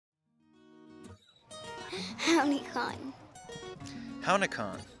Hownicon.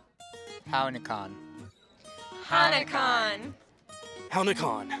 Hownicon. Hownicon. Hownicon.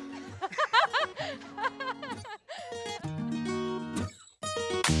 Hownicon.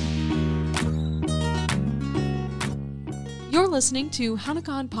 You're listening to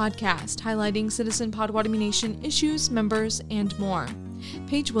Hownicon Podcast, highlighting Citizen Potawatomi Nation issues, members, and more.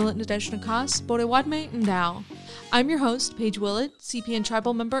 Paige Willett, Nadesh Nakas, Borewadme, Ndao. I'm your host, Paige Willett, CPN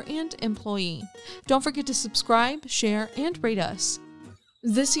Tribal member and employee. Don't forget to subscribe, share, and rate us.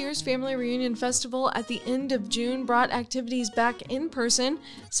 This year's Family Reunion Festival at the end of June brought activities back in person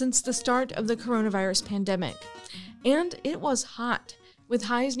since the start of the coronavirus pandemic. And it was hot. With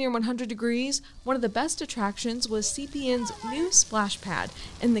highs near 100 degrees, one of the best attractions was CPN's new splash pad,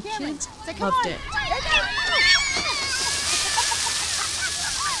 and the kids loved it.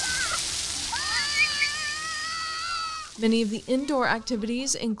 Many of the indoor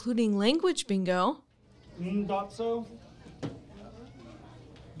activities, including language bingo, Ndotso,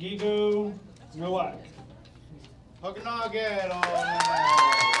 Gigo, Nowak.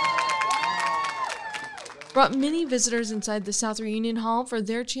 brought many visitors inside the South Reunion Hall for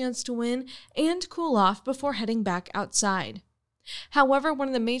their chance to win and cool off before heading back outside. However, one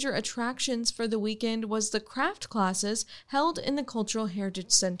of the major attractions for the weekend was the craft classes held in the Cultural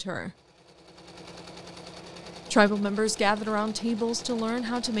Heritage Center. Tribal members gathered around tables to learn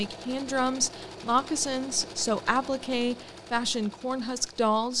how to make hand drums, moccasins, sew applique, fashion corn husk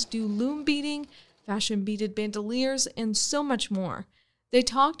dolls, do loom beading, fashion beaded bandoliers, and so much more. They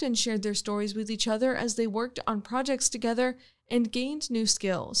talked and shared their stories with each other as they worked on projects together and gained new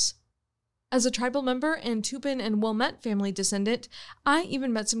skills. As a tribal member and Tupin and Wilmette family descendant, I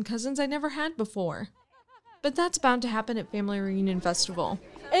even met some cousins I never had before. But that's bound to happen at Family Reunion Festival.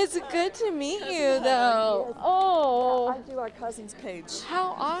 It's good to meet you, though. Oh, I do our cousin's page.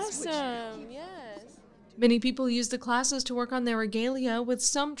 how awesome. Yes. Many people use the classes to work on their regalia, with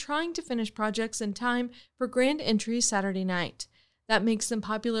some trying to finish projects in time for grand entry Saturday night. That makes them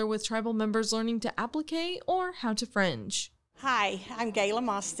popular with tribal members learning to applique or how to fringe. Hi, I'm Gayla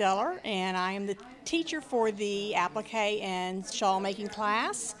Mosteller, and I am the teacher for the applique and shawl making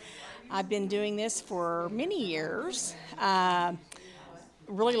class. I've been doing this for many years.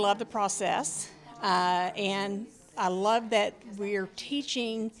 Really love the process, and I love that we're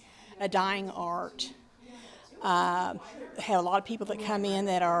teaching a dying art. Have a lot of people that come in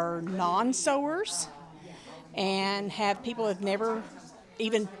that are non-sewers, and have people that have never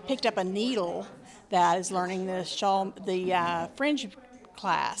even picked up a needle that is learning the shawl, the fringe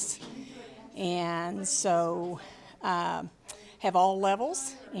class. And so have all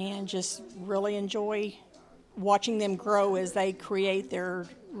levels, and just really enjoy watching them grow as they create their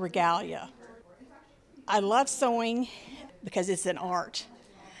regalia. I love sewing because it's an art,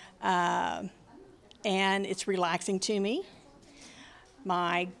 and it's relaxing to me.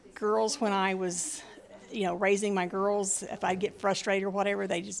 My girls, when I was raising my girls, if I get frustrated or whatever,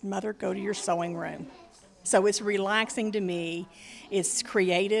 they just, "Mother, go to your sewing room." So it's relaxing to me. It's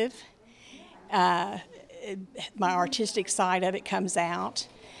creative. My artistic side of it comes out.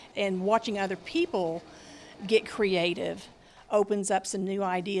 And watching other people get creative opens up some new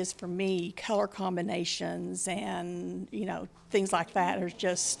ideas for me, color combinations and, things like that are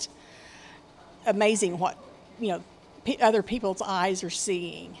just amazing what, other people's eyes are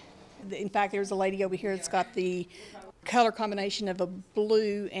seeing. In fact, there's a lady over here that's got the color combination of a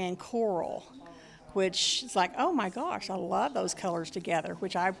blue and coral, which is like, oh my gosh, I love those colors together,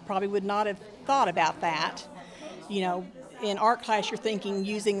 which I probably would not have thought about that. In art class, you're thinking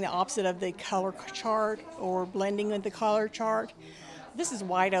using the opposite of the color chart or blending with the color chart. This is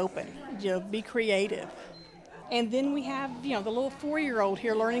wide open. Be creative. And then we have, the little 4-year-old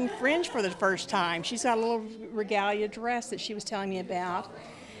here learning fringe for the first time. She's got a little regalia dress that she was telling me about.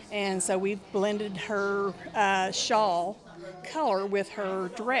 And so we've blended her shawl color with her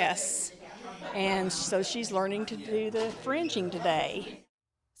dress. And so she's learning to do the fringing today.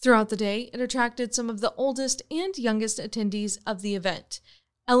 Throughout the day, it attracted some of the oldest and youngest attendees of the event.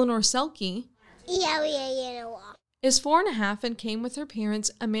 Eleanor Selke is 4.5 and came with her parents,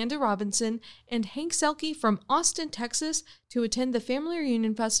 Amanda Robinson and Hank Selke from Austin, Texas, to attend the Family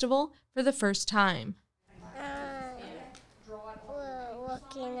Reunion Festival for the first time. We're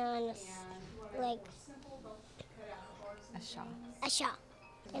working on a shawl.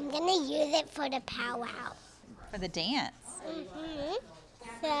 I'm gonna use it for the powwow. For the dance.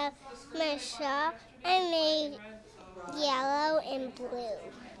 So my shawl, I made yellow and blue.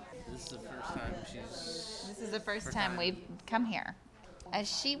 This is the first time we've come here.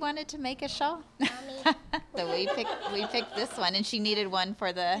 She wanted to make a shawl, so we picked this one, and she needed one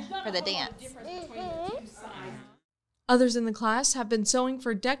for the dance. Others in the class have been sewing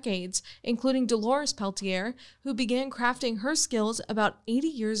for decades, including Dolores Peltier, who began crafting her skills about 80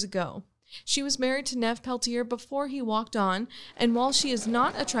 years ago. She was married to Nev Peltier before he walked on, and while she is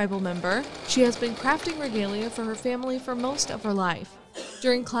not a tribal member, she has been crafting regalia for her family for most of her life.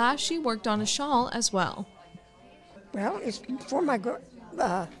 During class, she worked on a shawl as well. Well, it's for my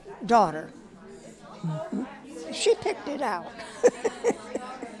daughter. She picked it out.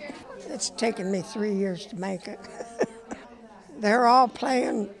 It's taken me 3 years to make it. They're all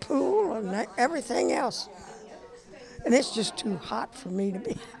playing pool and everything else. And it's just too hot for me to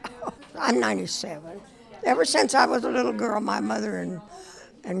be out. I'm 97. Ever since I was a little girl, my mother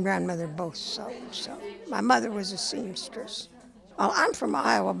and grandmother both sewed. So my mother was a seamstress. Well, I'm from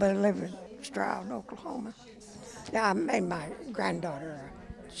Iowa, but I live in Stroud, Oklahoma. Yeah, I made my granddaughter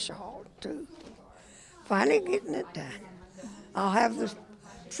a shawl, too. Finally getting it done. I'll have the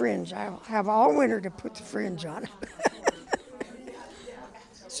fringe. I'll have all winter to put the fringe on it.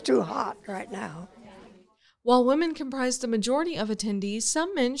 It's too hot right now. While women comprised the majority of attendees,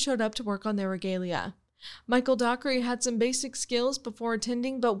 some men showed up to work on their regalia. Michael Dockery had some basic skills before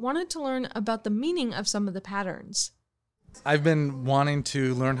attending, but wanted to learn about the meaning of some of the patterns. I've been wanting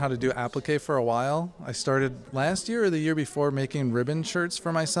to learn how to do applique for a while. I started last year or the year before making ribbon shirts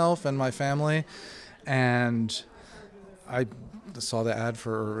for myself and my family, and I saw the ad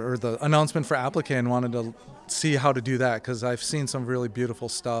or the announcement for applique and wanted to see how to do that because I've seen some really beautiful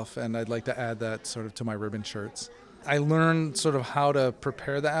stuff and I'd like to add that sort of to my ribbon shirts. I learned sort of how to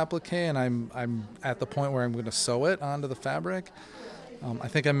prepare the applique, and I'm at the point where I'm going to sew it onto the fabric. I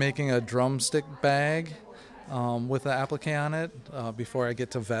think I'm making a drumstick bag with the applique on it before I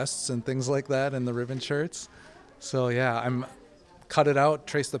get to vests and things like that and the ribbon shirts. So yeah, I'm cut it out,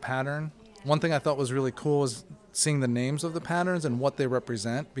 trace the pattern. One thing I thought was really cool was seeing the names of the patterns and what they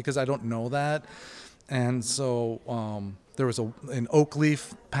represent because I don't know that. And so there was an oak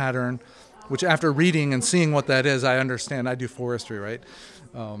leaf pattern, which after reading and seeing what that is, I understand. I do forestry, right?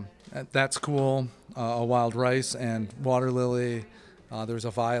 That's cool. A wild rice and water lily. There's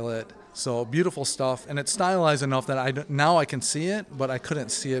a violet. So beautiful stuff. And it's stylized enough that now I can see it, but I couldn't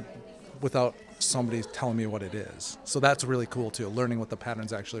see it without somebody telling me what it is. So that's really cool too, learning what the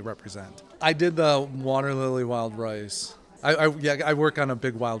patterns actually represent. I did the water lily wild rice. I work on a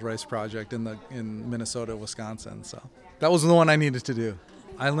big wild rice project in Minnesota, Wisconsin. So that was the one I needed to do.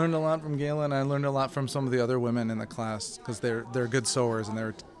 I learned a lot from Gayla, and I learned a lot from some of the other women in the class because they're good sewers and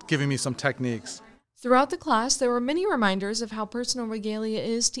they're giving me some techniques. Throughout the class, there were many reminders of how personal regalia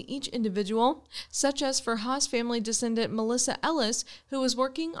is to each individual, such as for Haas family descendant Melissa Ellis, who was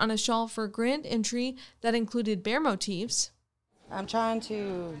working on a shawl for grand entry that included bear motifs. I'm trying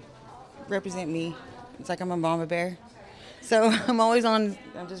to represent me. It's like I'm a mama bear. So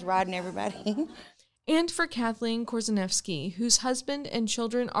I'm just riding everybody. And for Kathleen Korzeniewski, whose husband and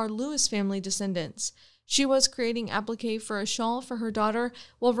children are Lewis family descendants. She was creating applique for a shawl for her daughter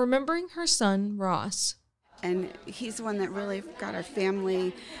while remembering her son, Ross. And he's the one that really got our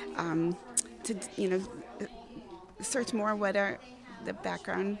family to, search more what the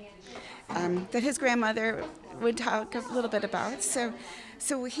background that his grandmother would talk a little bit about. So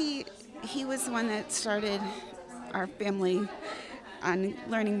he was the one that started our family on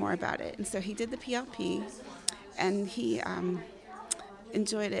learning more about it. And so he did the PLP, and he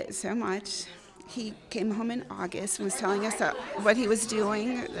enjoyed it so much. He came home in August and was telling us what he was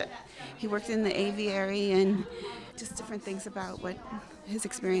doing. That he worked in the aviary and just different things about what his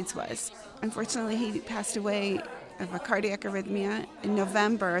experience was. Unfortunately, he passed away of a cardiac arrhythmia in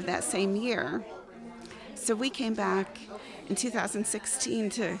November of that same year. So we came back in 2016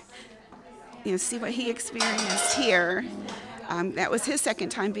 to see what he experienced here. That was his second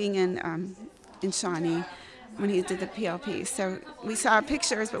time being in Shawnee when he did the PLP. So we saw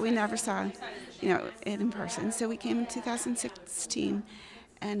pictures, but we never saw it in person. So we came in 2016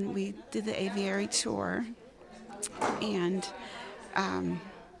 and we did the aviary tour, and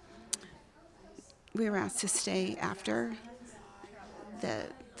we were asked to stay after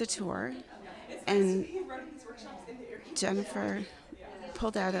the tour, and Jennifer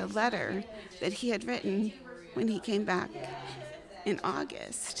pulled out a letter that he had written when he came back in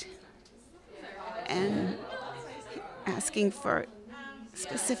August and asking for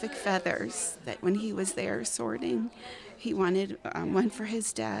specific feathers that when he was there sorting, he wanted one for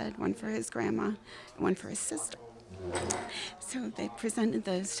his dad, one for his grandma, and one for his sister. So they presented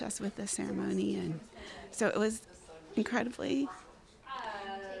those to us with the ceremony, and so it was incredibly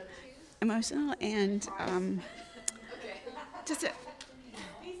emotional and just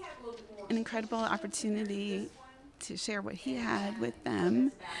an incredible opportunity to share what he had with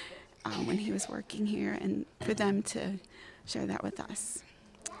them when he was working here, and for them to share that with us.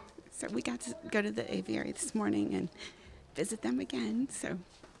 So we got to go to the aviary this morning and visit them again. So,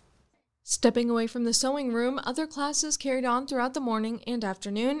 stepping away from the sewing room, other classes carried on throughout the morning and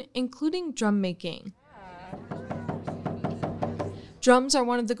afternoon, including drum making. Drums are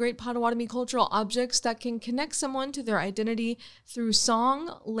one of the great Potawatomi cultural objects that can connect someone to their identity through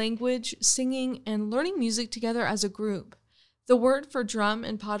song, language, singing, and learning music together as a group. The word for drum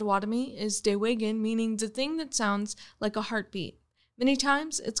in Potawatomi is dewegan, meaning the thing that sounds like a heartbeat. Many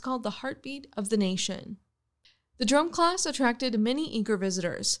times, it's called the heartbeat of the nation. The drum class attracted many eager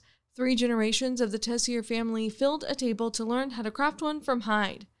visitors. 3 generations of the Tessier family filled a table to learn how to craft one from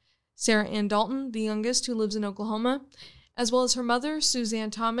hide. Sarah Ann Dalton, the youngest who lives in Oklahoma, as well as her mother,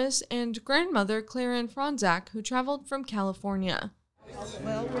 Suzanne Thomas, and grandmother, Claire Ann Franzak, who traveled from California.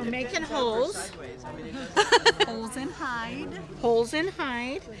 Well, we're making holes. Holes in hide. Holes in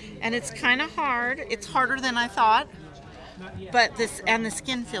hide. And it's kind of hard. It's harder than I thought. But the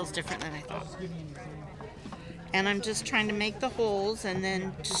skin feels different than I thought. And I'm just trying to make the holes and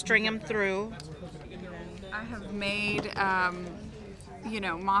then string them through. I have made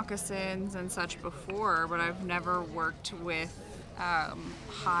moccasins and such before, but I've never worked with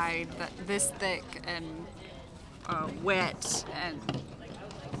hide this thick and wet, and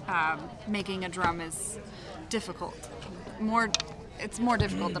making a drum is difficult. It's more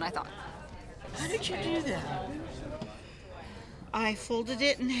difficult than I thought. How did you do that? I folded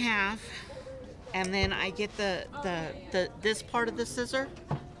it in half, and then I get this part of the scissor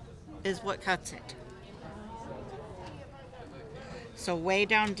is what cuts it. So way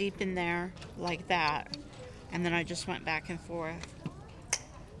down deep in there, like that. And then I just went back and forth.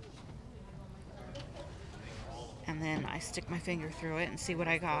 And then I stick my finger through it and see what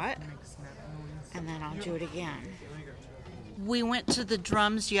I got. And then I'll do it again. We went to the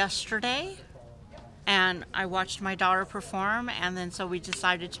drums yesterday, and I watched my daughter perform, and then so we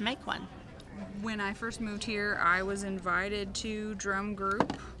decided to make one. When I first moved here, I was invited to drum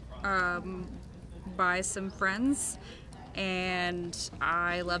group by some friends. And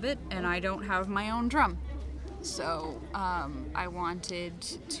I love it, and I don't have my own drum. So I wanted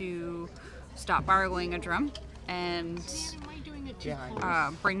to stop borrowing a drum and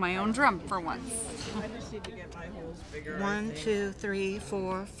bring my own drum for once. 1, 2, 3,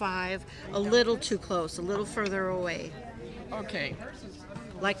 4, 5. A little too close, a little further away. Okay.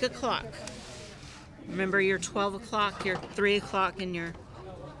 Like a clock. Remember your 12 o'clock, your 3 o'clock, and your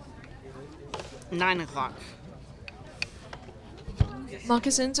 9 o'clock.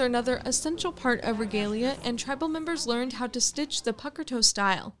 Moccasins are another essential part of regalia, and tribal members learned how to stitch the pucker toe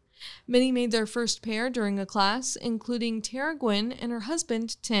style. Many made their first pair during a class, including Tara Gwynn and her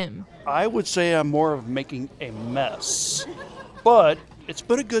husband, Tim. I would say I'm more of making a mess, but it's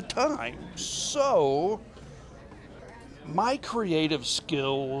been a good time. So, my creative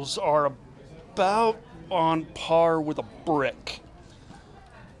skills are about on par with a brick.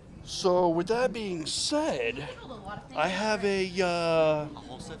 So, with that being said, I have a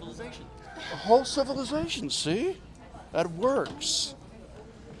whole civilization. A whole civilization, see? That works.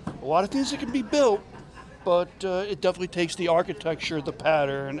 A lot of things that can be built, but it definitely takes the architecture, the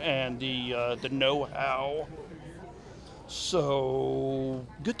pattern, and the know-how. So,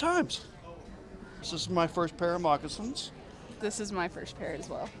 good times. This is my first pair of moccasins. This is my first pair as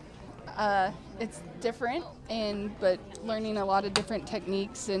well. It's different, but learning a lot of different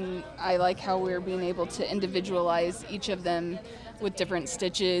techniques, and I like how we're being able to individualize each of them with different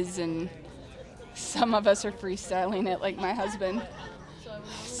stitches, and some of us are freestyling it like my husband.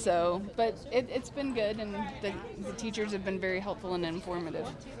 So, but it's been good, and the teachers have been very helpful and informative.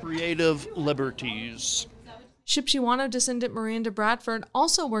 Creative liberties. Shipshewana descendant Miranda Bradford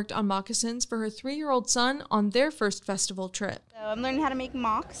also worked on moccasins for her 3-year-old son on their first festival trip. So I'm learning how to make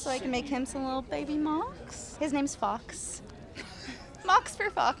mocks so I can make him some little baby mocks. His name's Fox. Mocks for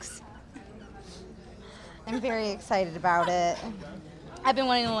Fox. I'm very excited about it. I've been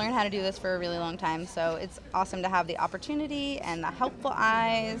wanting to learn how to do this for a really long time, so it's awesome to have the opportunity and the helpful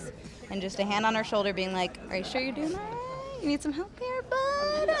eyes and just a hand on our shoulder being like, are you sure you're doing that right? You need some help here,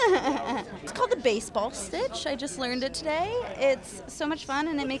 bud? It's called the baseball stitch. I just learned it today. It's so much fun,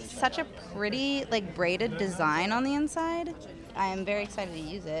 and it makes such a pretty, braided design on the inside. I am very excited to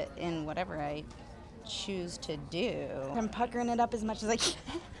use it in whatever I choose to do. I'm puckering it up as much as I can.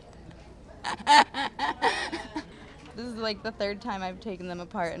 This is the 3rd time I've taken them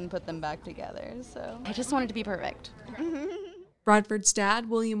apart and put them back together, so I just want it to be perfect. Bradford's dad,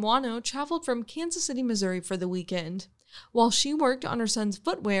 William Wano, traveled from Kansas City, Missouri for the weekend. While she worked on her son's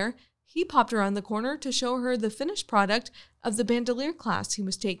footwear, he popped around the corner to show her the finished product of the bandolier class he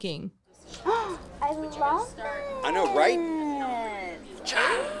was taking. I love it. I know, right?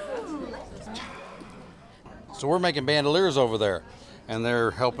 So we're making bandoliers over there, and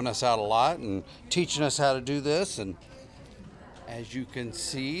they're helping us out a lot and teaching us how to do this. And as you can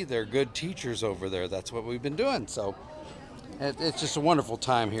see, they're good teachers over there. That's what we've been doing. So it's just a wonderful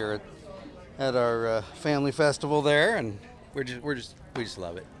time here at our family festival there, and we just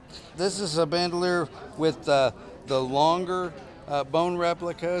love it. This is a bandolier with the longer bone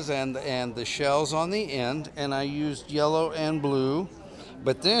replicas and the shells on the end, and I used yellow and blue.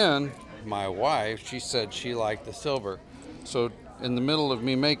 But then my wife, she said she liked the silver. So in the middle of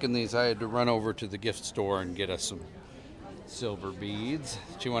me making these, I had to run over to the gift store and get us some silver beads.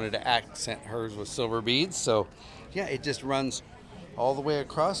 She wanted to accent hers with silver beads. So yeah, it just runs all the way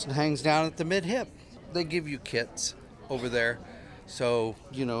across and hangs down at the mid-hip. They give you kits over there. So,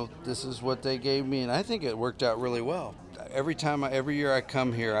 this is what they gave me, and I think it worked out really well. Every year I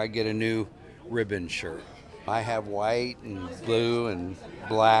come here, I get a new ribbon shirt. I have white and blue and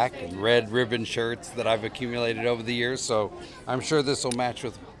black and red ribbon shirts that I've accumulated over the years, so I'm sure this will match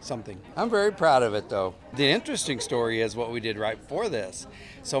with something. I'm very proud of it, though. The interesting story is what we did right before this.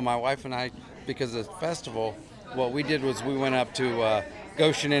 So my wife and I, because of the festival, what we did was we went up to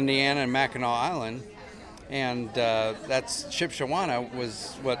Goshen, Indiana and Mackinac Island, and that's Shipshewana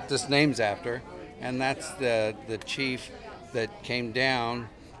was what this name's after, and that's the chief that came down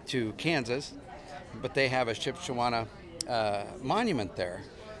to Kansas, but they have a Shipshewana monument there.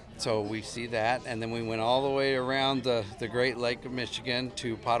 So we see that, and then we went all the way around the Great Lake of Michigan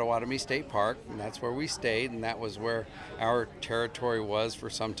to Potawatomi State Park, and that's where we stayed, and that was where our territory was for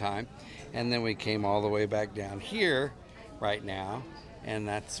some time. And then we came all the way back down here right now, and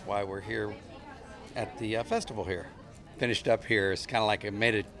that's why we're here at the festival here. Finished up here. It's kind of like I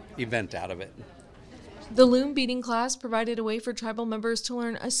made an event out of it. The loom beading class provided a way for tribal members to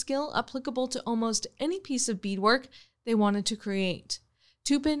learn a skill applicable to almost any piece of beadwork they wanted to create.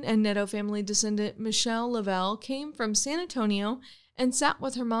 Tupin and Neto family descendant Michelle Lavelle came from San Antonio and sat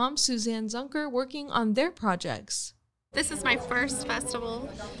with her mom, Suzanne Zunker, working on their projects. This is my first festival.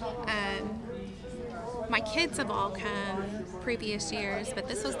 My kids have all come previous years, but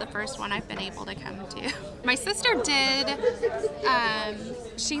this was the first one I've been able to come to. My sister did,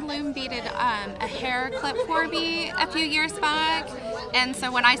 she loom beaded a hair clip for me a few years back, and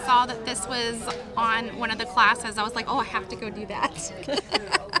so when I saw that this was on one of the classes, I was like, oh, I have to go do that.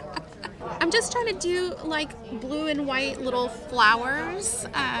 I'm just trying to do like blue and white little flowers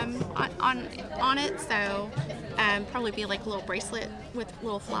on it, so probably be like a little bracelet with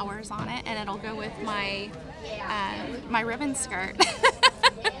little flowers on it, and it'll go with my ribbon skirt.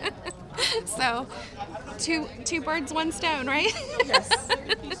 So two birds, one stone, right? Yes.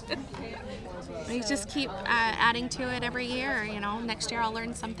 We just keep adding to it every year. Next year I'll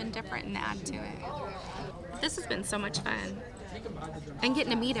learn something different and add to it. This has been so much fun. And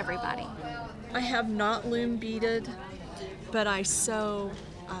getting to meet everybody. I have not loom beaded, but I sew.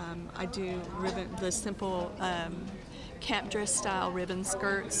 I do the simple camp dress style ribbon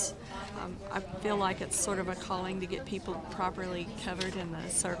skirts. I feel like it's sort of a calling to get people properly covered in the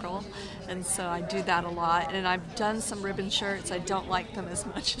circle, and so I do that a lot. And I've done some ribbon shirts. I don't like them as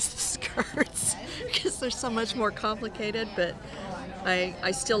much as the skirts because they're so much more complicated, but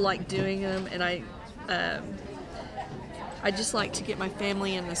I still like doing them, and I just like to get my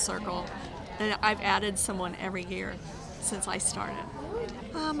family in the circle, and I've added someone every year since I started.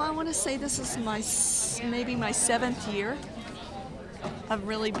 I want to say this is maybe my 7th year of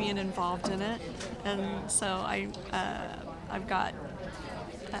really being involved in it, and so I've got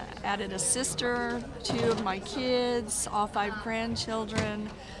added a sister, 2 of my kids, all 5 grandchildren,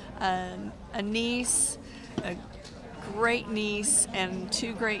 a niece, a great niece, and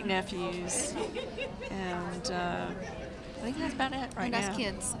 2 great nephews, and I think that's about it right now. That's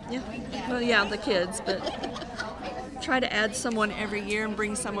kids. Yeah. Well, yeah, the kids, but try to add someone every year and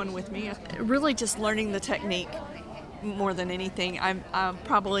bring someone with me. Really just learning the technique more than anything. I'll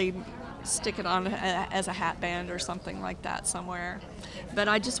probably stick it on as a hat band or something like that somewhere. But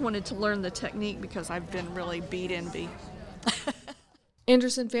I just wanted to learn the technique because I've been really bead envy.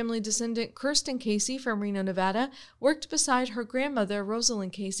 Anderson family descendant Kirsten Casey from Reno, Nevada, worked beside her grandmother,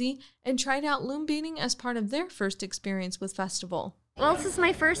 Rosalind Casey, and tried out loom beading as part of their first experience with festival. Well, this is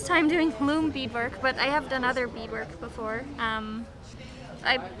my first time doing loom beadwork, but I have done other beadwork before.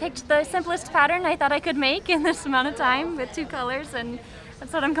 I picked the simplest pattern I thought I could make in this amount of time with 2 colors, and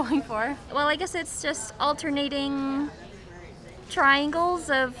that's what I'm going for. Well, I guess it's just alternating triangles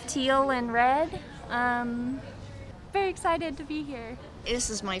of teal and red. Very excited to be here. This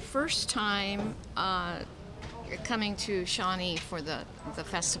is my first time coming to Shawnee for the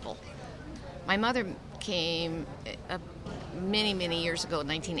festival. My mother came many, many years ago,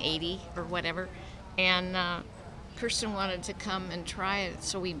 1980 or whatever, and Kirsten wanted to come and try it,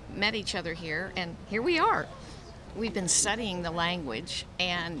 so we met each other here, and here we are. We've been studying the language,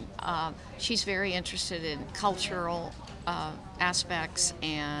 and she's very interested in cultural aspects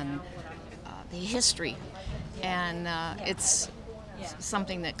and the history, and it's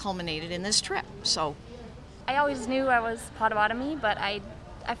something that culminated in this trip. So I always knew I was Potawatomi, but I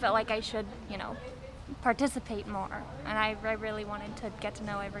felt like I should, participate more, and I really wanted to get to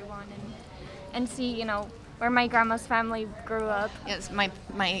know everyone and see, where my grandma's family grew up. Yes, my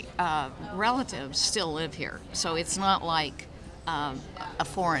relatives still live here, so it's not like a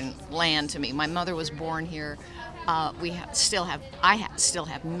foreign land to me. My mother was born here. I still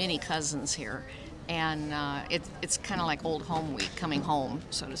have many cousins here, and it's kind of like old home week, coming home,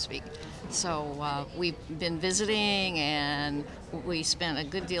 so to speak. So we've been visiting, and we spent a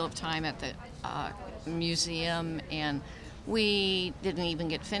good deal of time at the museum, and we didn't even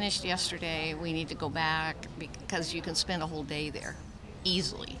get finished yesterday. We need to go back because you can spend a whole day there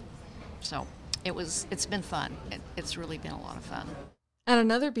easily. So it's been fun. It's really been a lot of fun. At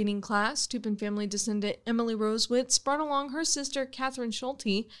another beading class, Tupin family descendant Emily Rosewitz brought along her sister Catherine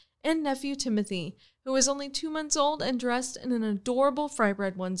Schulte and nephew Timothy, who was only 2 months old and dressed in an adorable fry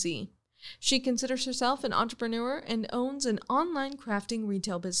bread onesie. She considers herself an entrepreneur and owns an online crafting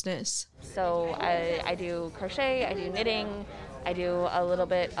retail business. So I do crochet, I do knitting, I do a little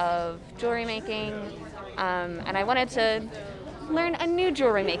bit of jewelry making, and I wanted to learn a new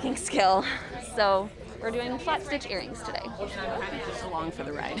jewelry making skill. So we're doing flat stitch earrings today. I'm just along for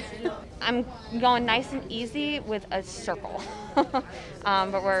the ride. I'm going nice and easy with a circle.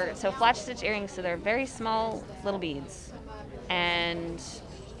 But so flat stitch earrings, so they're very small little beads. And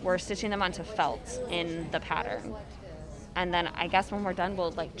we're stitching them onto felt in the pattern. And then I guess when we're done,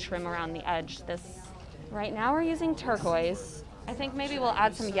 we'll trim around the edge. Right now we're using turquoise. I think maybe we'll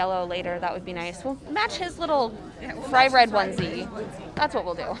add some yellow later. That would be nice. We'll match his little fry bread onesie. That's what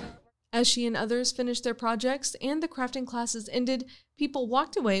we'll do. As she and others finished their projects and the crafting classes ended, people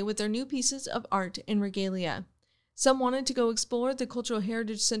walked away with their new pieces of art and regalia. Some wanted to go explore the Cultural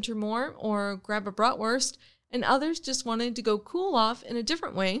Heritage Center more or grab a bratwurst, and others just wanted to go cool off in a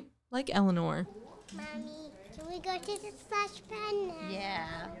different way, like Eleanor. Mommy, can we go to the splash pad now? Yeah.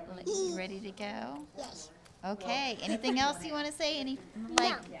 You ready to go? Yes. Okay. Anything else you want to say? Any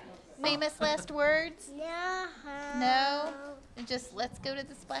famous last words? No. No? Just let's go to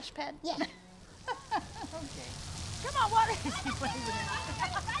the splash pad? Yeah. Okay. Come on, water.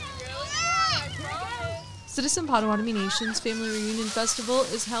 Citizen Potawatomi Nation's Family Reunion Festival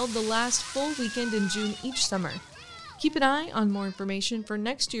is held the last full weekend in June each summer. Keep an eye on more information for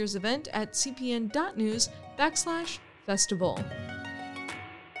next year's event at cpn.news/festival.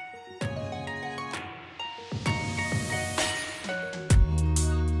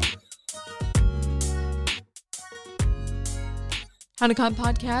 HanaCon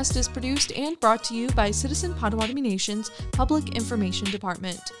Podcast is produced and brought to you by Citizen Potawatomi Nation's Public Information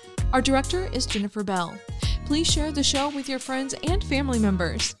Department. Our director is Jennifer Bell. Please share the show with your friends and family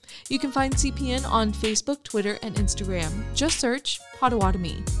members. You can find CPN on Facebook, Twitter, and Instagram. Just search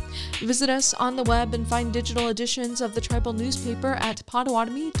Potawatomi. Visit us on the web and find digital editions of the tribal newspaper at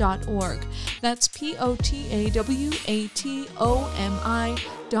potawatomi.org. That's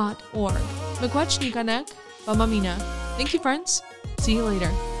POTAWATOMI.org. Miigwech Niikanek, Bamamina. Thank you, friends. See you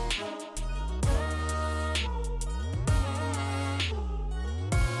later.